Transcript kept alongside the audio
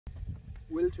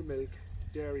will to milk,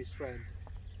 dairy strength,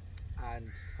 and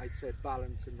I'd say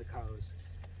balance in the cows.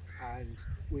 And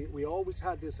we always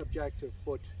had this objective,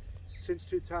 but since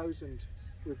 2000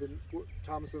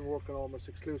 Tom's been working almost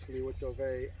exclusively with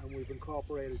Dovea, and we've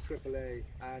incorporated AAA,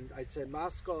 and I'd say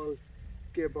Mascol,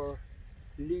 Gibber,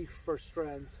 Leaf for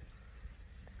strength,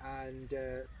 and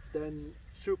then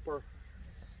Super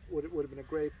would have been a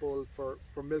great bull for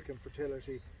milk and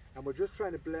fertility. And we're just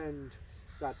trying to blend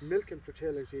that milk and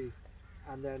fertility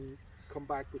and then come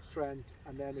back with strength,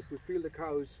 and then if we feel the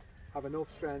cows have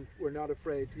enough strength, we're not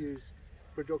afraid to use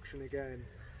production again.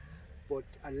 But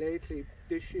lately,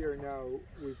 this year now,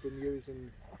 we've been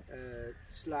using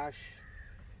Slash,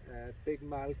 Big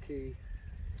Malky,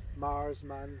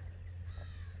 Marsman,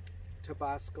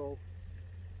 Tabasco,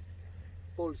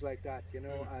 bulls like that, you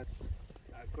know. And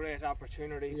a great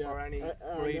opportunity for any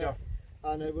breeder.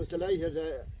 And I was delighted.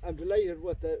 I'm delighted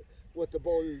with the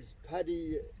bulls.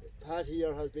 Paddy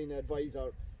here has been an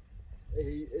advisor.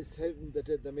 It's him that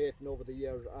did the mating over the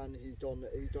years, and he's done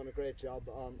a great job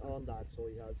on that. So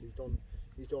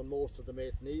he's done most of the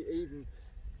mating. Even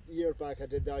years back I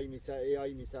did the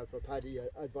eye myself, but Paddy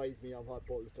advised me on what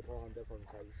bulls to put on different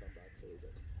cows and that. So he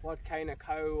did. What kind of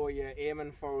cow are you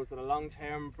aiming for? Was it a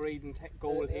long-term breeding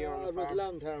goal here on the farm? It was a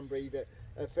long-term breed,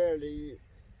 a fairly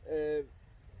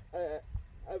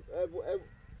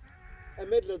a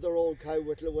middle-of-the-road cow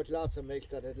with lots of milk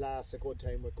that had last a good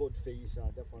time, with good feet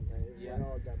and different and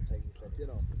all them things, you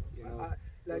know,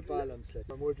 like balanced.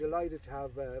 And we're delighted to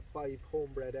have 5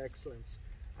 homebred excellence,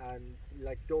 and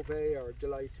like Dovea are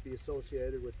delighted to be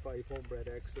associated with 5 homebred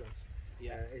excellence.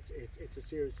 Yeah, it's a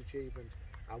serious achievement,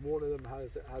 and one of them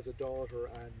has a daughter,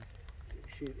 and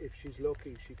if she's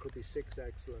lucky, she could be 6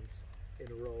 excellence in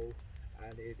a row,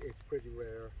 and it's pretty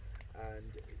rare.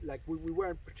 And like we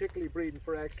weren't particularly breeding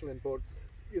for excellent, but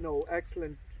you know,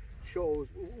 excellent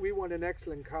shows we want an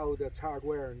excellent cow that's hard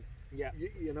wearing. Yeah,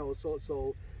 you know,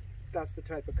 so that's the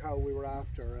type of cow we were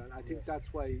after, and I think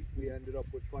that's why we ended up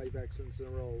with 5 excellents in a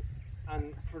row.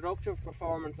 And productive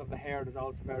performance of the herd is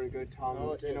also very good,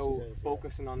 Tom.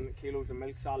 Focusing on kilos of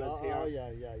milk solids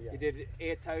here. Yeah. You did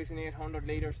 8,800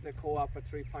 litres to the co-op at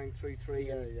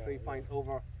 3.33 and 3 point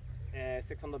over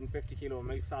 650 kilo of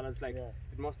milk solids. Like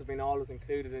it must have been always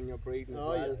included in your breeding as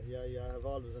well. Yeah, I've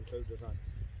always included that.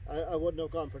 I wouldn't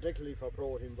have gone particularly for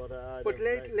protein, but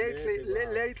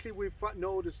lately we've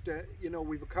noticed you know,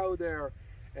 we've a cow there,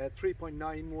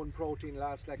 3.91 protein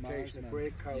last lactation, a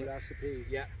great cow, Lassie.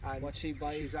 Yeah, and what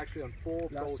she's actually on 4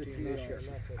 protein this year.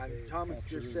 And Thomas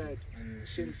just said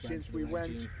since we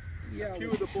went, a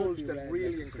few of the bulls that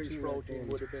really increased protein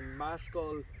would have been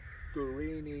Mascol,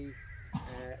 Guarini,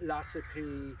 Lassie,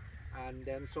 and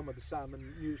then some of the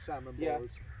new salmon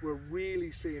bulls. We're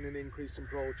really seeing an increase in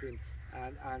protein,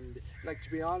 and like, to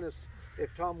be honest,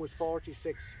 if Tom was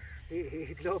 46,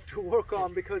 he'd love to work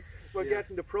on, because we're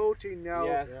getting the protein now,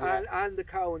 and the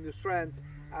cow and the strength,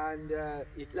 and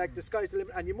like the sky's the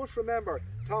limit. And you must remember,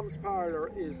 Tom's parlour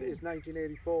is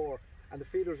 1984, and the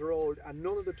feeders are old, and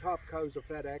none of the top cows are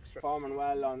fed extra. Performing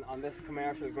well on this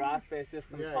commercial grass-based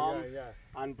system, Tom,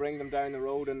 and bring them down the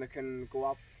road, and they can go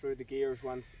up through the gears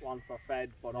once they're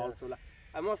fed. But also,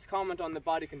 I must comment on the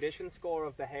body condition score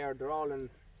of the herd. They're all in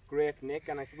great nick,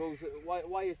 and I suppose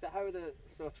why is that? How are they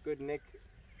such good nick?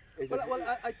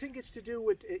 I think it's to do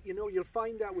with, you know, you'll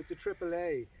find that with the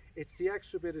AAA, it's the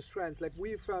extra bit of strength. Like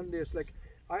we've found this, like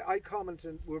I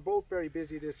commented, we're both very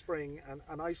busy this spring,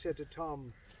 and I said to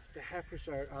Tom, the heifers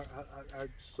are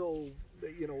so,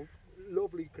 you know,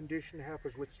 lovely conditioned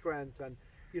heifers with strength, and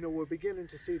you know, we're beginning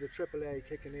to see the AAA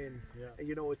kicking in.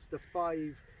 You know, it's the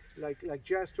 5, like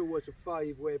Jester was a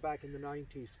 5 way back in the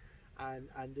 90s, and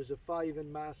there's a 5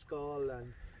 in Mascol,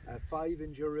 and a 5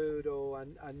 in Gerudo,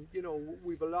 and you know,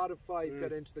 we've a lot of 5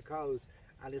 get into the cows,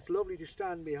 and it's lovely to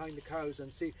stand behind the cows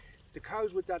and see the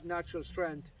cows with that natural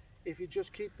strength. If you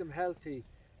just keep them healthy,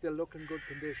 they'll look in good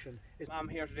condition. I'm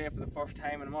here today for the first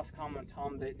time, and I must comment,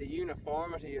 Tom, the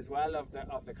uniformity as well of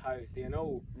the cows. Do you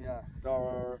know? Yeah.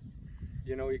 They're,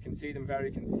 you know, you can see them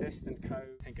very consistent cows.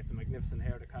 I think it's a magnificent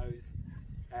herd of cows,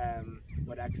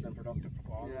 with excellent productive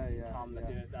performance. Tom,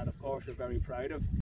 that of course you're very proud of.